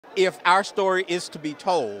if our story is to be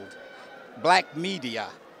told, black media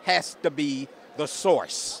has to be the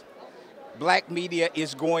source. Black media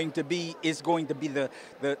is going to be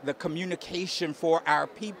the communication for our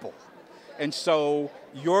people. And so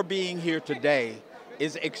your being here today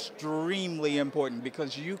is extremely important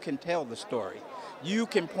because you can tell the story. You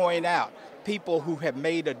can point out people who have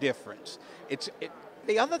made a difference.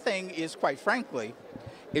 The other thing is, quite frankly,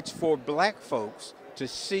 it's for black folks to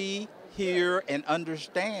see, hear, and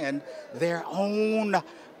understand their own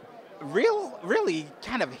really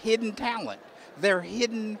kind of hidden talent, their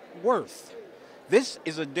hidden worth. This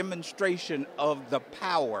is a demonstration of the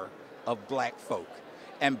power of black folk.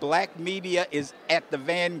 And black media is at the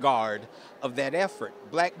vanguard of that effort.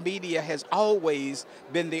 Black media has always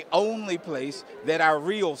been the only place that our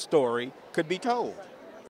real story could be told.